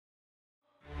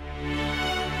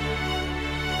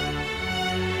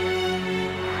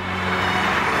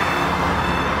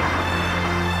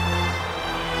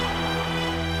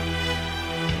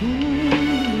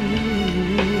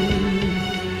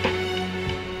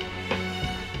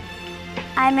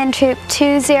I'm in Troop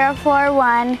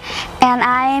 2041 and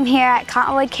I am here at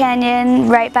Cottonwood Canyon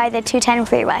right by the 210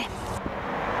 freeway.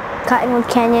 Cottonwood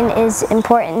Canyon is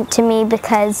important to me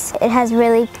because it has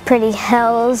really pretty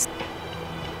hills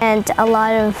and a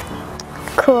lot of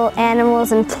cool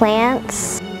animals and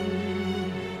plants.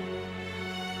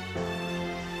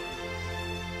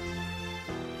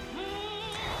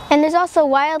 And there's also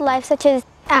wildlife such as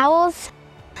owls,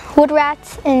 wood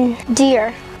rats, and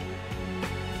deer.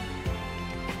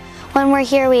 When we're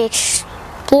here, we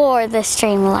explore the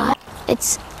stream a lot.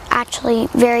 It's actually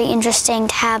very interesting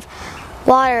to have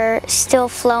water still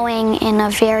flowing in a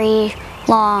very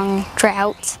long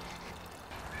drought.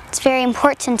 It's very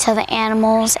important to the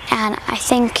animals, and I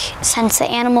think since the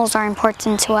animals are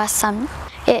important to us,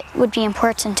 it would be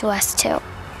important to us too.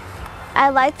 I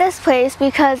like this place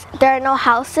because there are no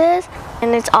houses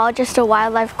and it's all just a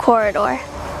wildlife corridor,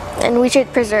 and we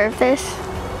should preserve this.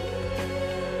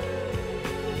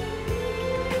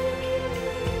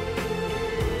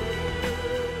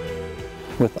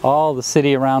 With all the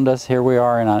city around us, here we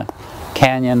are in a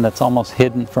canyon that's almost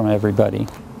hidden from everybody.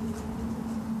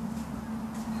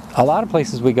 A lot of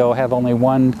places we go have only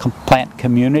one plant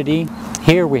community.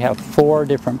 Here we have 4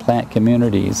 different plant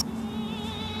communities.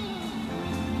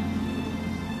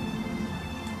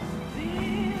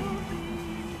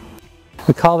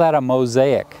 We call that a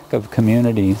mosaic of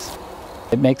communities.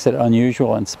 It makes it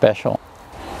unusual and special.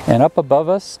 And up above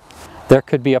us, there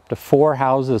could be up to 4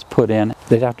 houses put in.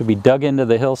 They'd have to be dug into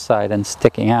the hillside and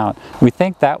sticking out. We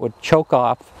think that would choke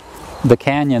off the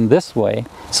canyon this way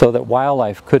so that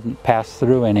wildlife couldn't pass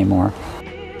through anymore.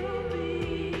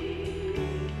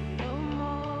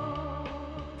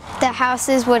 The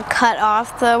houses would cut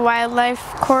off the wildlife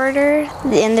corridor,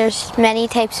 and there's many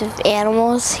types of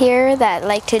animals here that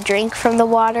like to drink from the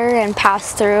water and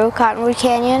pass through Cottonwood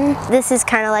Canyon. This is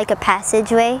kind of like a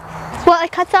passageway. Well,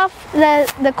 it cuts off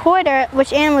the corridor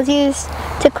which animals use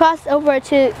to cross over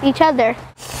to each other.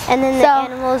 And then the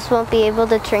animals won't be able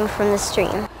to drink from the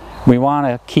stream. We want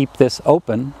to keep this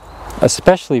open,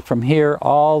 especially from here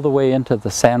all the way into the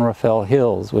San Rafael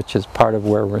Hills, which is part of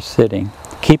where we're sitting.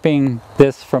 Keeping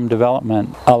this from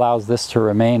development allows this to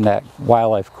remain that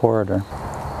wildlife corridor.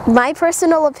 My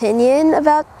personal opinion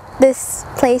about this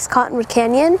place, Cottonwood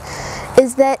Canyon,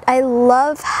 is that I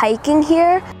love hiking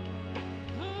here.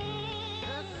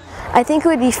 I think it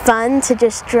would be fun to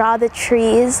just draw the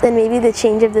trees and maybe the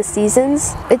change of the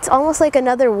seasons. It's almost like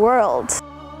another world.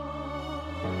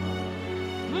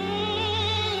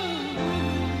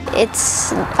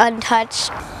 It's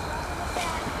untouched.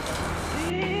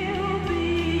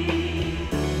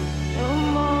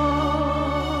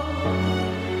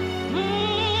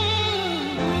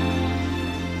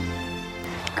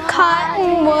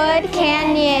 Cottonwood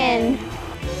Canyon.